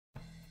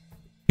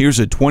Here's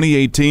a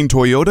 2018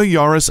 Toyota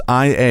Yaris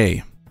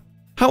IA.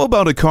 How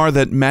about a car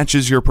that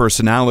matches your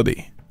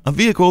personality? A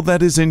vehicle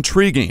that is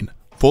intriguing,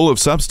 full of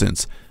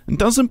substance, and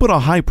doesn't put a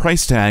high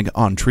price tag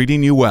on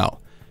treating you well.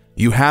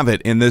 You have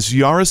it in this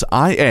Yaris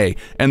IA,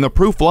 and the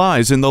proof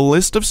lies in the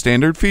list of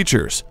standard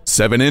features: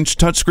 7-inch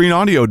touchscreen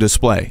audio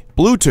display,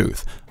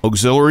 Bluetooth,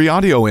 auxiliary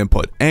audio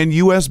input, and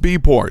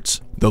USB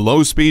ports. The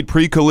low-speed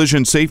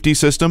pre-collision safety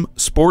system,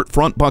 sport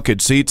front bucket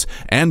seats,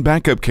 and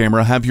backup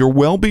camera have your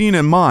well-being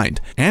in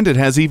mind, and it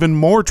has even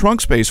more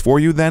trunk space for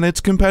you than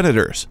its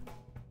competitors.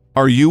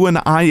 Are you an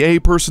IA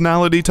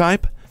personality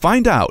type?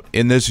 Find out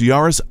in this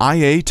Yaris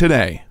IA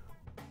today.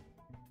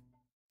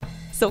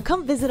 So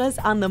come visit us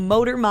on the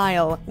Motor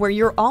Mile, where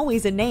you're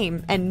always a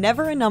name and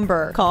never a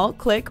number. Call,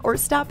 click, or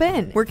stop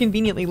in. We're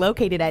conveniently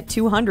located at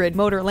 200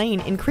 Motor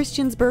Lane in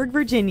Christiansburg,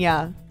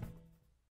 Virginia.